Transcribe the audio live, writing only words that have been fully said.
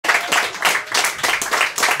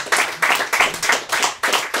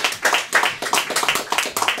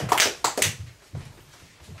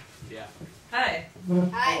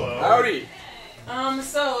Hi. Howdy. I'm in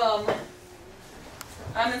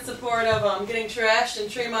support of getting trashed in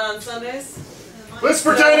Tremont on Sundays. Let's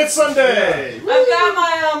pretend it's Sunday.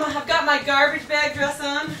 I've got my garbage bag dress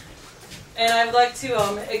on, and I'd like to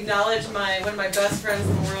acknowledge one of my best friends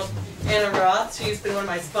in the world, Anna Roth. She's been one of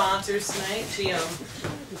my sponsors tonight.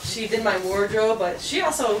 She did my wardrobe, but she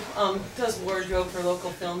also does wardrobe for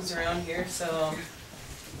local films around here. So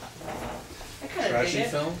I kind of dig it.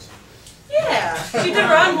 Films? Yeah, she did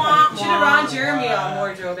Ron Jeremy on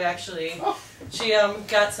wardrobe actually. She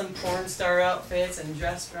got some porn star outfits and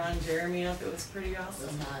dressed Ron Jeremy up. It was pretty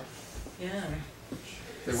awesome. Yeah.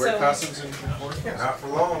 They wear costumes in porn? Not for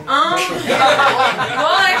long. Well,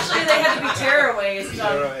 actually, they had to be tearaways.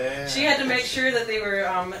 Yeah. She had to make sure that they were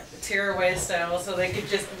tearaway style, so they could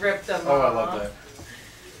just rip them off. Oh, I love that.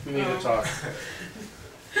 We need to talk.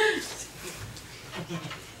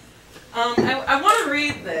 I want to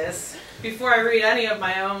read this before I read any of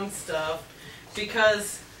my own stuff,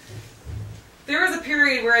 because there was a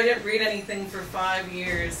period where I didn't read anything for 5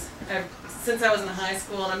 years, since I was in high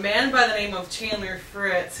school, and a man by the name of Chandler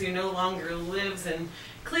Fritz, who no longer lives in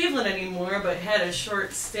Cleveland anymore, but had a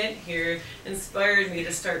short stint here, inspired me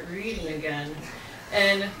to start reading again.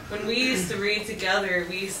 And when we used to read together,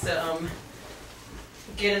 we used to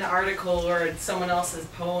get an article or someone else's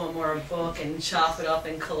poem or a book and chop it up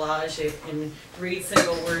and collage it and read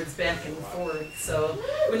single words back and forth. So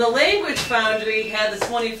when the Language Foundry had the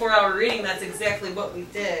 24-hour reading, that's exactly what we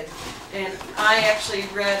did. And I actually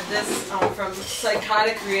read this from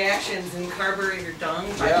Psychotic Reactions in Carburetor Dung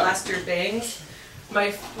by Lester Bangs,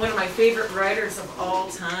 one of my favorite writers of all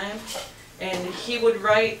time. And he would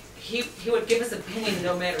write, he would give his opinion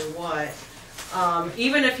no matter what.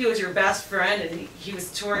 Even if he was your best friend and he was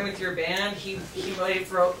touring with your band, he might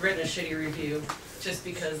have written a shitty review just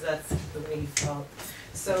because that's the way he felt.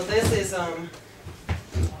 So this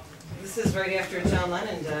is right after John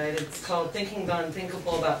Lennon died. It's called Thinking the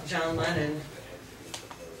Unthinkable about John Lennon.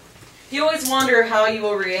 You always wonder how you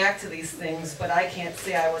will react to these things, but I can't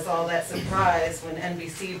say I was all that surprised when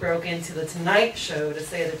NBC broke into The Tonight Show to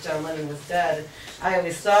say that John Lennon was dead. I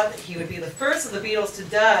always thought that he would be the first of the Beatles to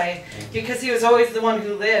die because he was always the one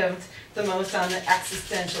who lived the most on the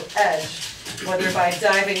existential edge, whether by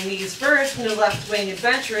diving knees first into left-wing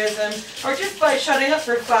adventurism or just by shutting up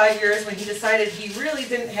for 5 years when he decided he really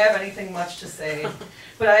didn't have anything much to say.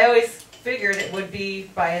 But I always figured it would be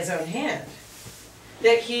by his own hand.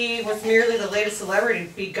 That he was merely the latest celebrity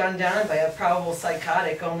to be gunned down by a probable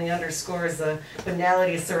psychotic only underscores the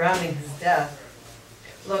banality surrounding his death.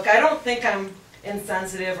 Look, I don't think I'm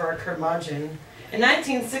insensitive or a curmudgeon. In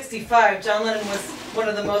 1965, John Lennon was one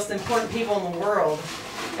of the most important people in the world.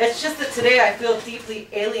 It's just that today I feel deeply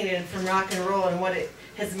alienated from rock and roll and what it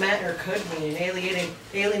has meant or could mean,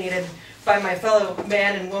 alienated by my fellow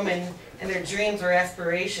man and woman and their dreams or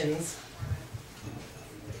aspirations.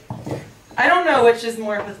 I don't know which is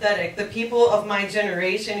more pathetic, the people of my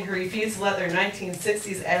generation who refuse to let their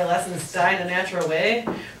 1960s adolescents die in a natural way,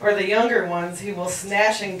 or the younger ones who will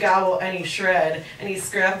snatch and gobble any shred, any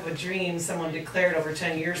scrap of a dream someone declared over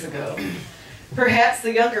 10 years ago. Perhaps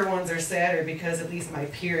the younger ones are sadder because at least my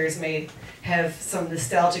peers may have some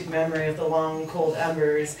nostalgic memory of the long, cold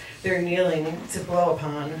embers they're kneeling to blow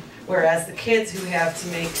upon, whereas the kids who have to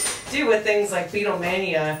make do with things like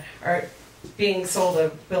Beatlemania are being sold a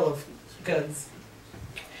bill of goods.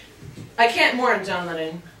 I can't mourn John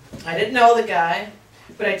Lennon. I didn't know the guy,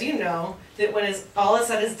 but I do know that when all is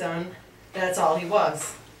said is done, that's all he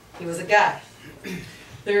was. He was a guy.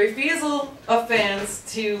 The refusal of fans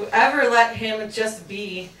to ever let him just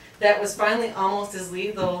be, that was finally almost as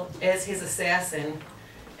lethal as his assassin.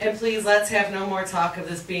 And please, let's have no more talk of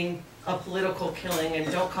this being a political killing,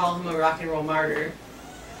 and don't call him a rock and roll martyr.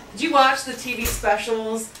 Did you watch the TV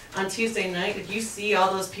specials on Tuesday night? Did you see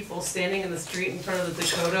all those people standing in the street in front of the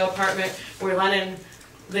Dakota apartment where Lennon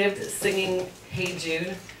lived singing Hey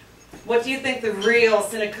Jude? What do you think the real,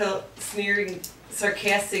 cynical, sneering,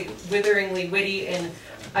 sarcastic, witheringly witty, and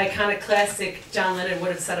iconoclastic John Lennon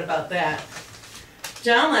would have said about that?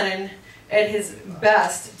 John Lennon, at his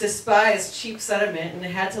best, despised cheap sentiment and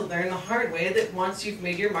had to learn the hard way that once you've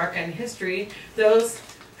made your mark on history, those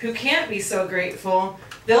who can't be so grateful,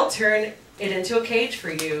 they'll turn it into a cage for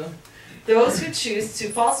you. Those who choose to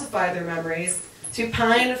falsify their memories, to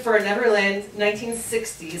pine for a Neverland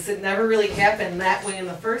 1960s that never really happened that way in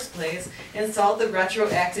the first place, insult the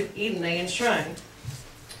retroactive Eden they enshrined.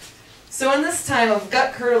 So in this time of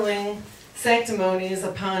gut-curdling sanctimonies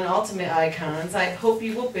upon ultimate icons, I hope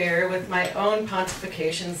you will bear with my own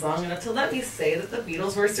pontifications long enough to let me say that the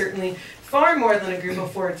Beatles were certainly far more than a group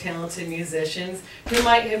of 4 talented musicians who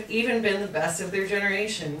might have even been the best of their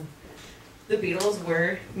generation. The Beatles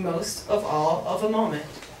were, most of all, of a moment.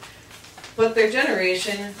 But their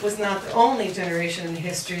generation was not the only generation in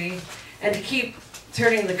history, and to keep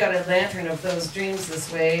turning the gutted lantern of those dreams this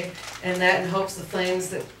way, and that in hopes the flames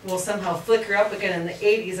that will somehow flicker up again in the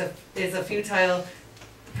 80s is a futile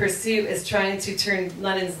pursuit, is trying to turn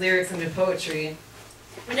Lennon's lyrics into poetry.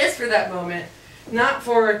 It is for that moment, not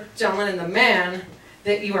for John Lennon the man,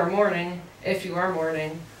 that you are mourning, if you are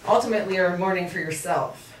mourning. Ultimately, you are mourning for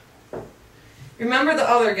yourself. Remember the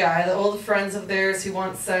other guy, the old friends of theirs who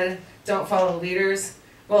once said, "Don't follow leaders"?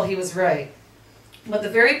 Well, he was right. But the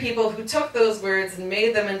very people who took those words and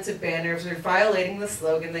made them into banners were violating the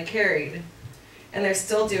slogan they carried. And they're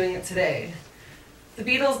still doing it today. The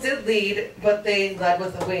Beatles did lead, but they led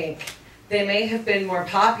with a wink. They may have been more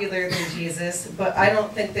popular than Jesus, but I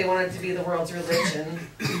don't think they wanted to be the world's religion.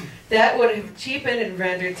 That would have cheapened and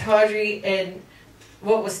rendered tawdry and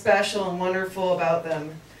what was special and wonderful about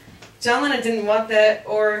them. John Lennon didn't want that,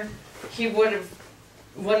 or he wouldn't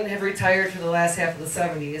have retired for the last half of the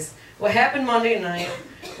 70s. What happened Monday night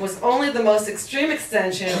was only the most extreme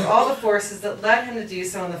extension of all the forces that led him to do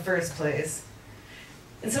so in the first place.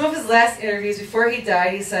 In some of his last interviews before he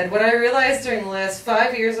died, he said, "What I realized during the last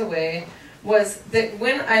 5 years away was that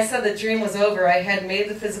when I said the dream was over, I had made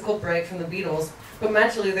the physical break from the Beatles, but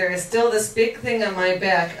mentally there is still this big thing on my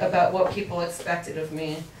back about what people expected of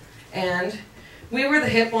me. And we were the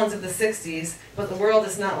hip ones of the 60s, but the world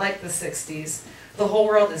is not like the 60s. The whole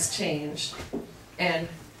world has changed. And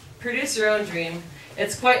produce your own dream.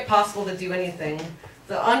 It's quite possible to do anything.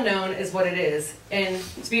 The unknown is what it is, and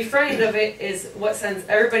to be frightened of it is what sends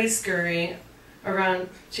everybody scurrying around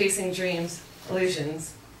chasing dreams,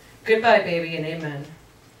 illusions. Goodbye, baby, and amen."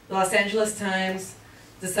 The Los Angeles Times,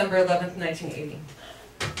 December 11th, 1980.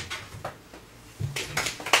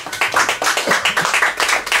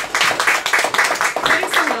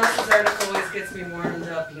 Reading someone else's article always gets me warmed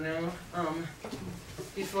up, you know,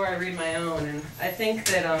 before I read my own, and I think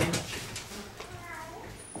that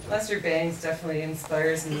Lester Bangs definitely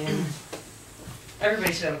inspires me, and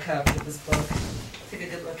everybody should have a copy of this book. Take a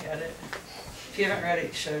good look at it. If you haven't read it,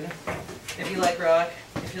 you should. If you like rock,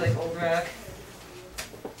 if you like old rock.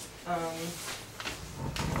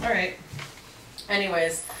 Alright.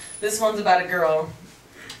 Anyways, this one's about a girl.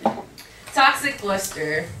 Toxic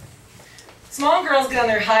blister. Small girls get on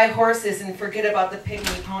their high horses and forget about the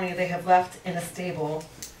pygmy pony they have left in a stable.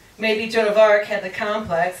 Maybe Joan of Arc had the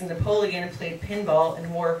complex and Napoleon played pinball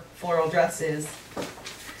and wore floral dresses.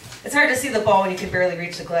 It's hard to see the ball when you can barely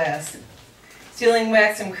reach the glass. Stealing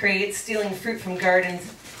wax from crates, stealing fruit from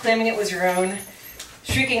gardens, claiming it was your own,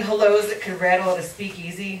 shrieking hellos that could rattle at a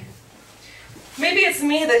speakeasy. Maybe it's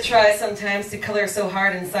me that tries sometimes to color so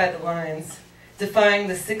hard inside the lines, defying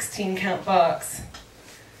the 16-count box.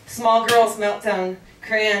 Small girls melt down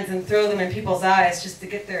crayons and throw them in people's eyes just to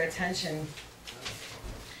get their attention.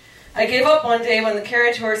 I gave up one day when the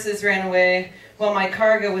carriage horses ran away while my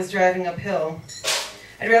cargo was driving uphill.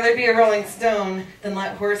 I'd rather be a rolling stone than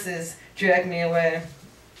let horses drag me away.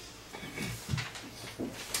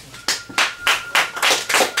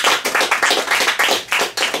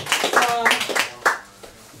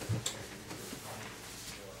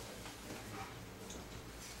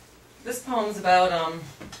 This poem's about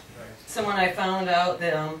someone I found out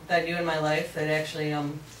that I knew in my life that actually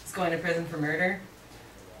is going to prison for murder.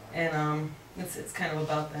 And it's kind of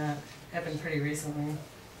about that. Happened pretty recently.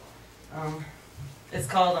 It's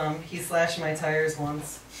called He Slashed My Tires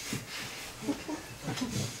Once.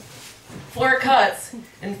 4 cuts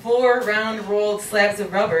and 4 round rolled slabs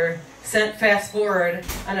of rubber sent fast forward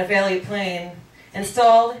on a valley plain,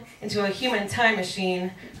 installed into a human time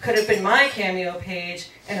machine, could have been my cameo page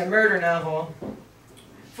in a murder novel.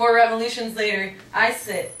 4 revolutions later, I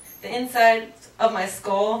sit, the inside of my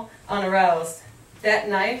skull unaroused. That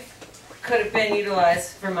knife could have been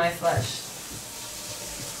utilized for my flesh.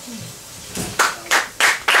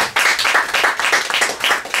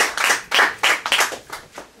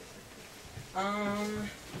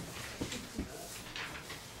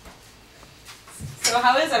 So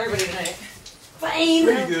how is everybody tonight? Fine.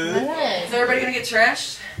 Pretty good. Is everybody gonna get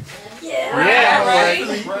trashed? Yeah. Yeah,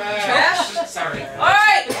 Ready? right. Trash? Sorry. All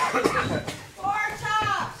right. 4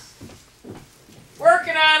 tops.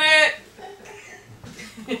 Working on it.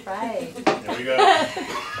 Right. There we go.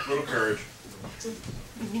 A little courage. She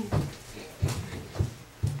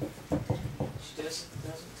doesn't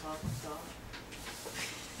talk.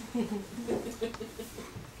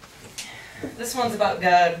 This one's about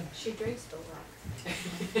God. She drinks a lot.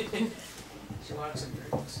 She wants some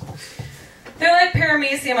drinks. They're like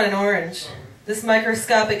paramecium on an orange. This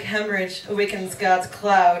microscopic hemorrhage awakens God's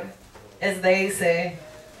cloud, as they say.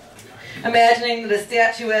 Imagining that a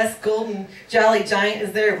statuesque golden jolly giant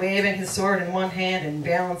is there waving his sword in one hand and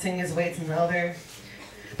balancing his weights in the other.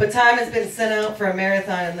 But time has been sent out for a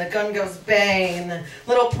marathon and the gun goes bang and the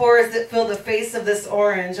little pores that fill the face of this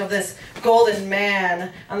orange, of this golden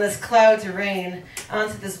man, on this cloud to rain,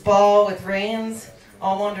 onto this ball with reins,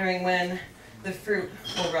 all wondering when the fruit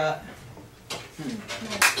will rot.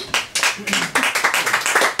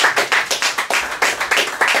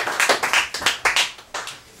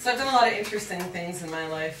 So I've done a lot of interesting things in my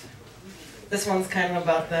life. This one's kind of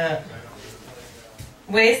about that.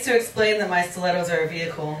 Ways to explain that my stilettos are a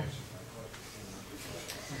vehicle.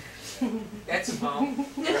 That's a poem.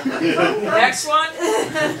 Next one.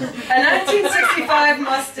 A 1965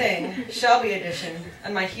 Mustang, Shelby edition,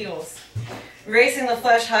 on my heels. Racing the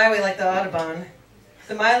flesh highway like the Audubon.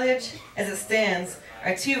 The mileage, as it stands,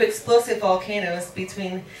 are 2 explosive volcanoes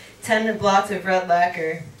between 10 blots of red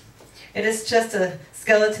lacquer. It is just a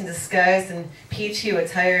skeleton disguised in peach hue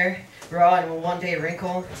attire, raw and will one day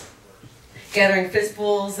wrinkle. Gathering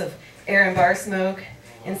fistfuls of air and bar smoke,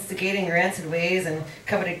 instigating rancid ways and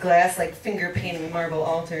coveted glass like finger-painting marble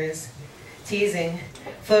altars. Teasing,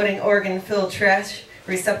 floating organ-filled trash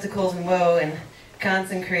receptacles in woe and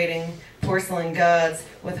consecrating porcelain gods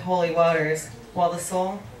with holy waters, while the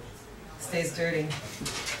soul stays dirty.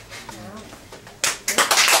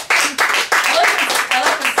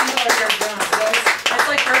 It's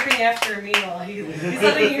like burping after a meal. He's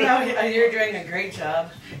letting you know you're doing a great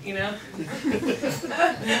job, you know?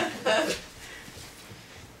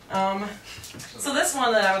 So this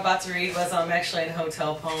one that I'm about to read was actually a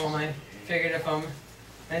hotel poem. I figured if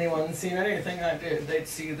anyone's seen anything I did, they'd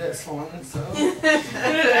see this one. So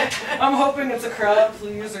I'm hoping it's a crowd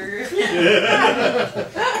pleaser.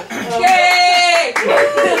 Yay!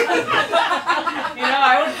 You know,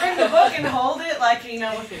 I would bring the book and hold it like, you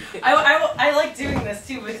know, I like doing this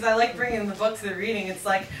too because I like bringing the book to the reading. It's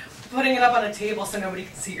like putting it up on a table so nobody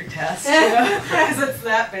can see your test, you know, because it's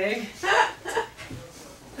that big.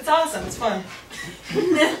 It's awesome. It's fun.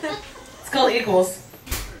 It's called Equals.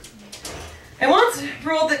 I once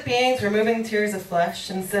ruled that beings were moving tiers of flesh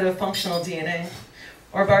instead of functional DNA,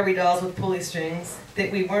 or Barbie dolls with pulley strings,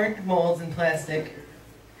 that we weren't molds in plastic.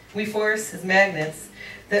 We force, as magnets,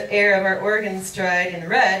 the air of our organs stride in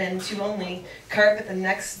red and to only carpet the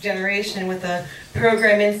next generation with a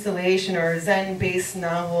program installation or a Zen-based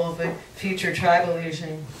novel of a future tribe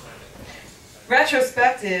illusion.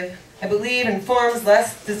 Retrospective, I believe in forms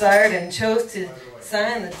less desired and chose to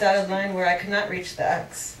sign the dotted line where I could not reach the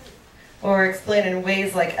X, or explain in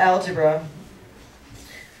ways like algebra.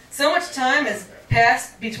 So much time has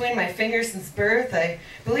passed between my fingers since birth, I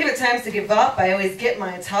believe at times to give up. I always get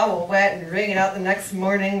my towel wet and wring it out the next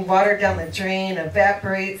morning, water down the drain,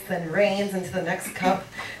 evaporates, then rains into the next cup,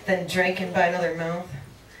 then drank in by another mouth.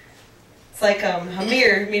 It's like a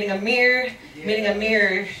mirror, meeting a mirror, meeting a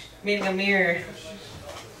mirror, meeting a mirror.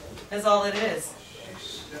 That's all it is.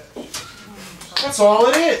 That's all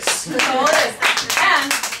it is. That's all it is.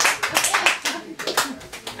 And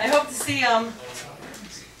I hope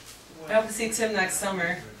to see Tim next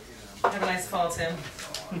summer. Have a nice fall, Tim.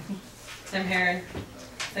 Tim Heron.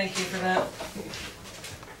 Thank you for that.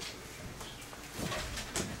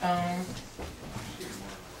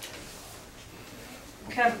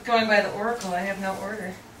 Kind of going by the oracle, I have no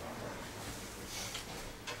order.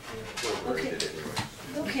 Okay.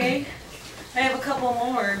 Okay. I have a couple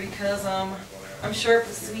more because I'm short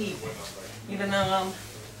but sweet. Even though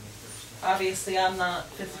obviously I'm not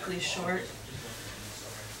physically short.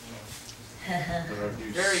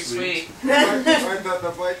 Very sweet.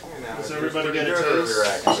 Does everybody get a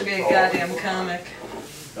taste? I should be a goddamn comic.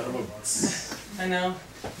 I know.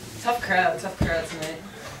 Tough crowd tonight.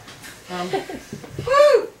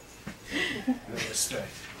 Woo! No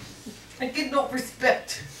respect. I get no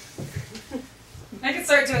respect. I could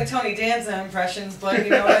start doing Tony Danza impressions, but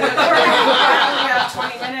you know, I only have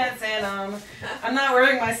 20 minutes, and I'm not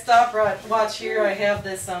wearing my stopwatch here. I have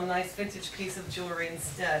this nice vintage piece of jewelry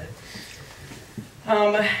instead.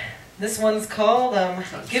 This one's called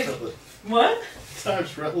What?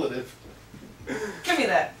 Time's relative. Give me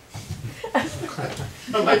that.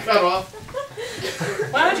 Am I cut off?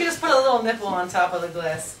 Why don't you just put a little nipple on top of the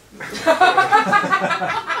glass? The things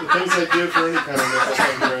I do for any kind of nipple,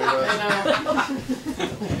 thank you very much. I know.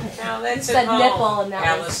 Now that's Said at home, nipple and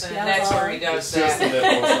that was- Allison. that That's was where all. he does It's just the that.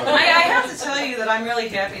 nipple. It's not- I have to tell you that I'm really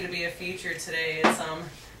happy to be a feature today. It's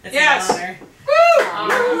Yes. an honor. Woo!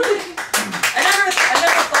 I never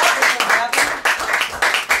thought this would happen.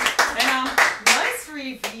 And nice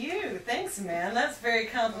review. Thanks, man. That's very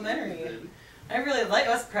complimentary. I really like.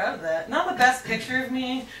 I was proud of that. Not the best picture of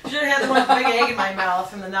me. Should have had the one with the big egg in my mouth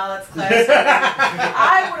from the Now That's Class.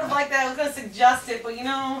 I would have liked that. I was going to suggest it, but you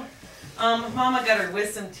know, Mama got her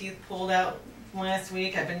wisdom teeth pulled out last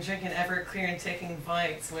week. I've been drinking Everclear and taking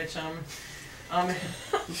Vikes, which it's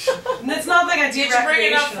not like I do. Did you bring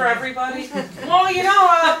it up for everybody? Well, you know,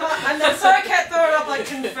 I'm sorry I can't throw it up like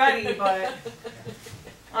confetti, but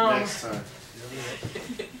Next time.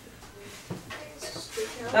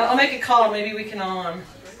 I'll make a call. Maybe we can all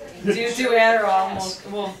do Adderall and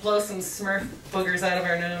we'll blow some Smurf boogers out of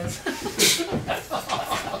our nose.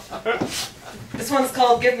 This one's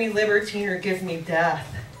called "Give Me Libertine or Give Me Death."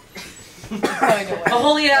 A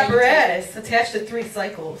holy apparatus attached to 3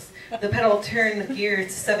 cycles. The pedal turned the gears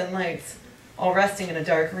to 7 lights, all resting in a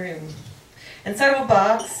dark room. Inside of a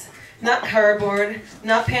box, not cardboard,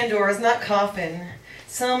 not Pandora's, not coffin,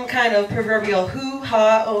 some kind of proverbial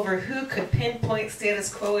hoo-ha over who could pinpoint status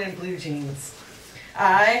quo in blue jeans.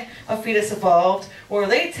 I, a fetus evolved, wore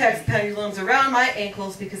latex pendulums around my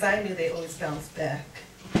ankles because I knew they always bounced back.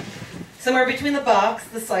 Somewhere between the box,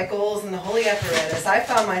 the cycles, and the holy apparatus, I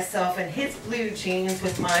found myself in his blue jeans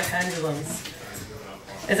with my pendulums.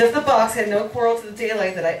 As if the box had no quarrel to the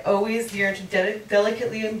daylight that I always yearned to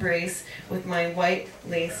delicately embrace with my white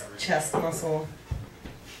lace chest muscle.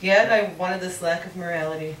 Yet I wanted this lack of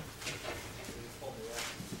morality.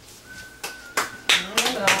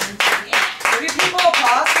 Maybe people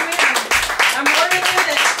applause for me. I'm more than this.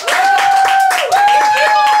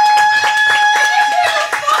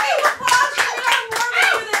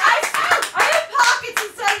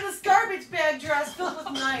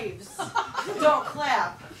 Don't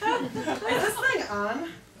clap. Is this thing on?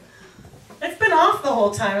 It's been off the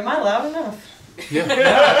whole time. Am I loud enough? Yeah.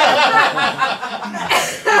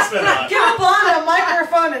 Give a blonde a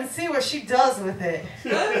microphone and see what she does with it.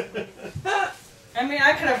 I mean,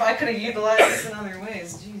 I could have utilized this in other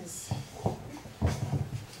ways. Jeez.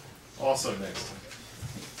 Also next time.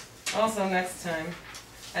 Also next time.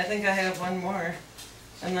 I think I have one more,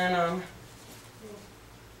 and then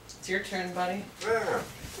it's your turn, buddy. Yeah.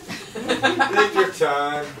 Take your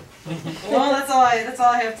time. Well, that's all I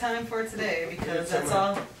have time for today because that's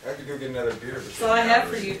all. I have to go get another beer. That's all I have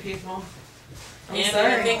for you people. I'm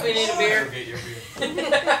sorry. I think we need a beer. Get your beer.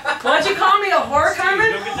 Why'd you call me a whore,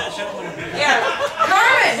 Carmen? Go get that shit on beer. Yeah,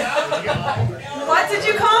 Carmen. What did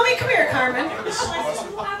you call me? Come here, Carmen.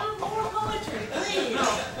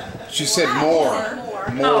 She said more.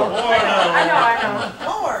 More. I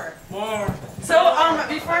know. More. So,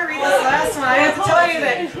 before I read this last one, I have to tell you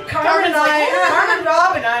that Carmen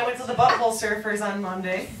Rob and I went to the Butthole Surfers on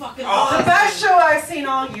Monday. Fucking The best show I've seen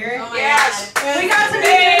all year. Oh my Yes. God. We got to meet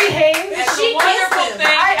Debbie Haynes. It's She a wonderful kissed him.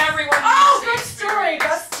 thing. Everyone Oh, needs good to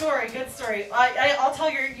story. Good story. I'll tell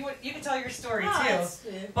you can tell your story Oh, too. that's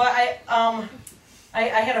good. But I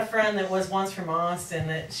had a friend that was once from Austin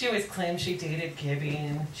that she always claimed she dated Gibby,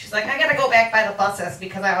 and she's like, I gotta go back by the buses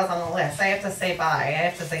because I was on the list. I have to say bye. I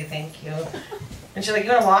have to say thank you. And she's like,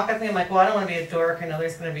 you wanna walk with me? I'm like, well, I don't wanna be a dork. I know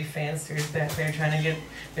there's gonna be fansters back there trying to get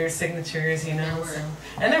their signatures, you know. So.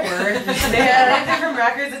 And there were. They had everything from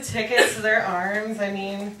records to tickets to their arms. I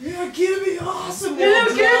mean, Yeah, Gibby, awesome.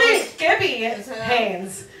 Gibby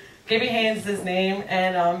Haynes. Gibby Haynes is his name,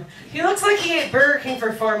 and he looks like he ate Burger King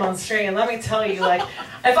for 4 months straight. And let me tell you, like,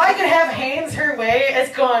 if I could have Haynes her way,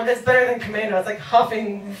 it's gone. It's better than Commando. It's like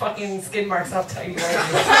huffing fucking skid marks. I'll tell you right now.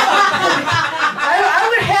 I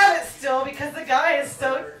would have it still because the guy is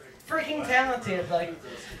so freaking talented. Like,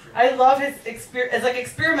 I love his it's like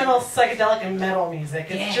experimental psychedelic and metal music.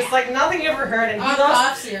 It's just like nothing you ever heard. And he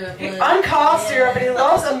loves syrup. syrup, and he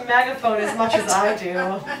loves a megaphone as much as I do.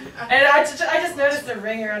 And I just noticed a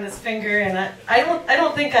ring around his finger, and I don't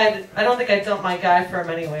think I'd dump my guy for him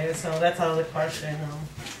anyway. So that's out of the question.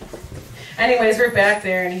 Anyways, we're back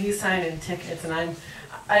there, and he's signing tickets, and I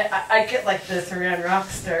get like this around rock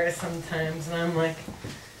stars sometimes, and I'm like,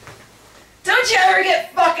 don't you ever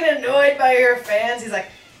get fucking annoyed by your fans? He's like,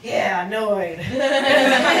 yeah, annoyed. And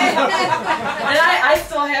I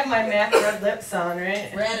still have my MAC red lips on,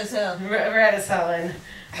 right? Red as hell. Red as hell. And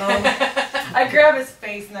I grab his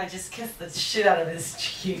face and I just kiss the shit out of his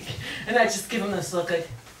cheek. And I just give him this look like...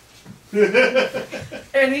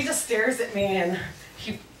 And he just stares at me and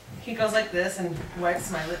he goes like this and wipes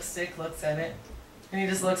my lipstick, looks at it. And he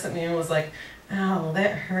just looks at me and was like, ow,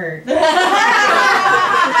 that hurt.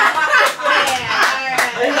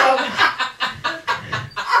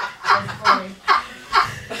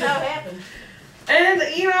 And,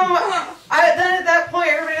 you know, then at that point,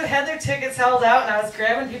 everybody had their tickets held sold out, and I was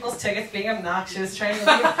grabbing people's tickets, being obnoxious, trying to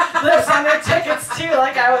leave lips on their tickets too,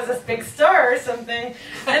 like I was this big star or something.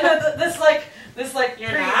 And this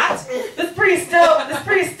pretty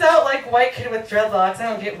stout like white kid with dreadlocks. I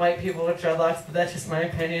don't get white people with dreadlocks, but that's just my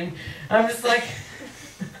opinion. I'm just like.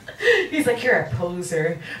 He's like, you're a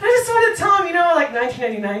poser. I just wanted to tell him, like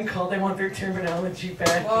 1999 called, they want their terminology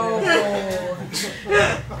back. Whoa.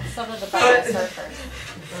 Some of the bad surfers.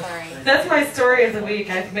 Sorry. That's my story of the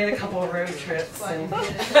week. I've made a couple of road trips. And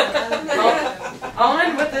I'll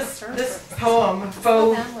end with this poem,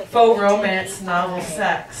 faux romance novel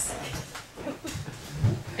Sex.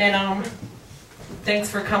 And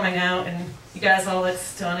thanks for coming out, and you guys all look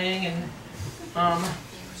stunning, and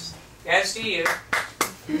As do you.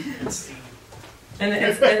 and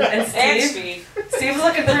And Steve. Steve's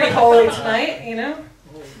looking pretty holy tonight,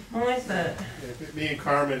 I like that. Yeah, me and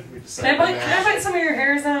Carmen, we decided. Can I bite some of your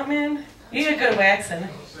hairs out, man? You get good waxing.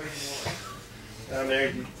 Down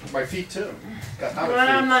there, my feet too. Got hot Well,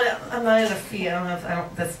 feet. I'm not into feet. I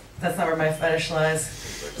don't. That's not where my fetish lies.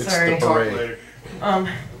 It's Sorry. the beret.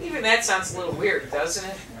 Even that sounds a little weird, doesn't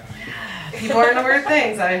it? People are into weird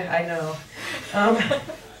things. I know.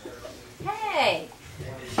 Hey!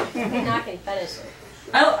 You're knocking fetishes.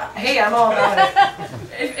 Hey, I'm all about it.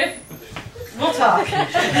 If we'll talk.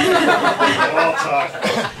 We'll talk.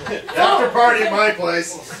 After party at my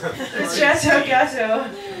place. It's Gatto.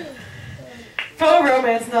 Faux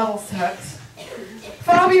romance novel sucks.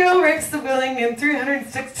 Fabio rapes the willing in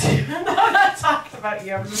 360. No, I'm not talking about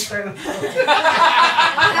you. I'm just trying to.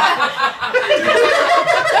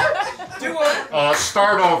 Do what?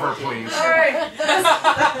 Start over, please. All right. This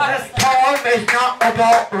poem is not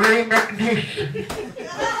about recognition.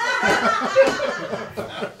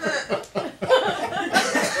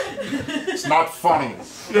 It's not funny.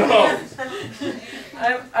 No.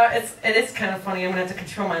 It is kind of funny. I'm gonna have to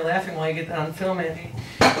control my laughing while you get that on film, Andy.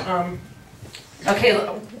 Okay,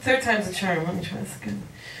 third time's a charm. Let me try this again.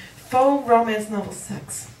 Faux romance novel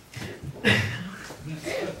Sex.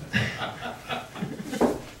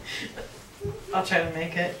 I'll try to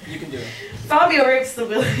make it. You can do it. Fabio rapes the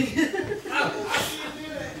willing.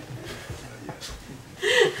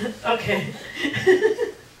 Okay.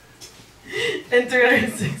 In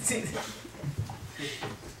 360.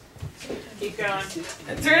 Keep going.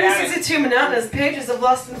 362 monotonous pages of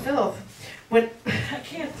lust and filth. When I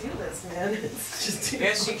can't do this, man. It's just too.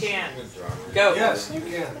 Yes, you can. Go. Yes, you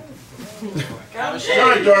can. Go.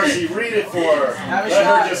 John Darcy, read it for her. Have a Let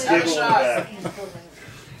shot. her just Have a giggle in the shot. back.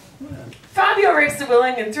 Fabio rapes the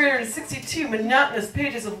willing in 362 monotonous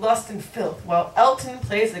pages of lust and filth, while Elton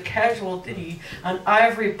plays a casual ditty on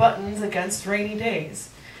ivory buttons against rainy days.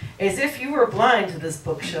 As if you were blind to this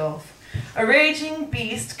bookshelf. A raging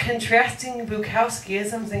beast contrasting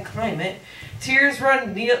Bukowskiisms and climate, tears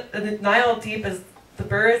run Nile deep as the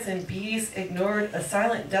birds and bees ignored a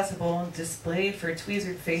silent decibel displayed for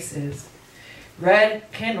tweezered faces.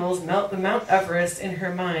 Red candles melt the Mount Everest in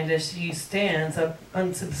her mind as she stands up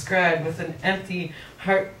unsubscribed with an empty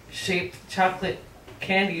heart-shaped chocolate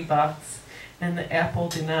candy box and the apple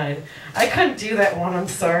denied. I couldn't do that one, I'm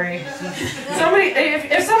sorry. Somebody,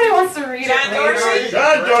 if somebody wants to read John it later. Dorsey?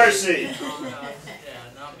 John Dorsey.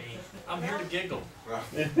 Yeah, not me. I'm here to giggle.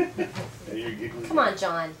 Yeah, you're giggling. Come on,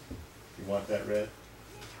 John. You want that red?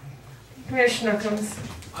 Come here, Schnookums.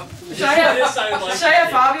 This I like. Should I have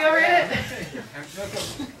Fabio read it?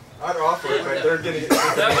 I'd offer it, but they're getting.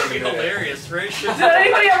 That would be hilarious, right? Did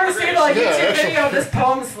anybody ever see the Yeah, YouTube video of this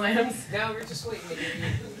poem slams? No, we're just waiting to hear you.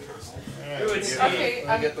 Alright, Who would see? Okay,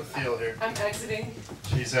 I get the feel here. I'm exiting.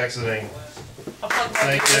 She's exiting. I'll plug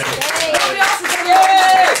my Thank you.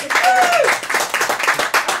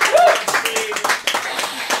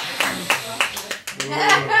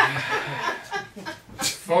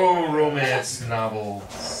 Faux romance novel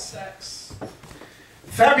Sex.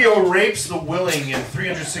 Fabio rapes the willing in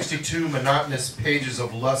 362 monotonous pages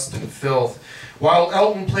of lust and filth, while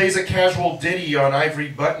Elton plays a casual ditty on ivory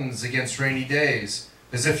buttons against rainy days,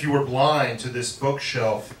 as if you were blind to this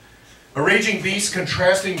bookshelf. A raging beast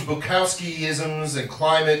contrasting Bukowskiisms and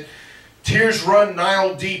climate, tears run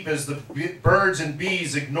Nile deep as the birds and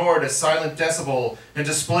bees ignored a silent decibel and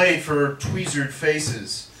displayed for tweezered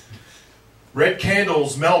faces. Red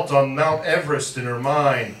candles melt on Mount Everest in her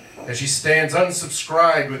mind as she stands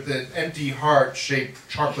unsubscribed with an empty heart-shaped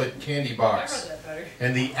chocolate candy box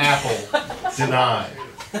and the apple denied.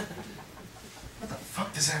 What the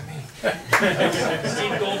fuck does that mean?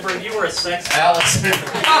 Steve Goldberg, you were a sex. Allison.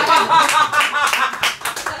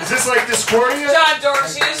 Is this like Discordia? John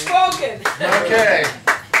Dorsey has spoken. Okay.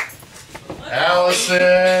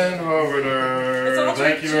 Allisun Hovater.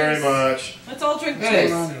 Thank you very much. That's Let's all drink Hey,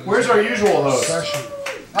 juice. where's our usual host? Session.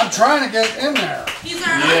 I'm trying to get in there. He's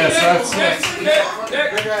our Yes, that's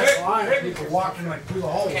Big ass line of people walking like through the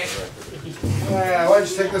holes. Yeah, why'd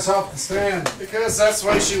you take this off the stand? because that's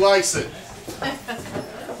why she likes it.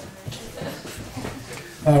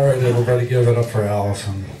 All right, everybody, give it up for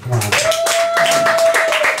Allison. Come on.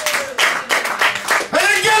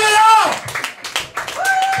 Hey, give it up!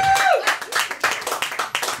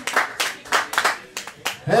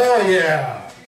 Hell yeah!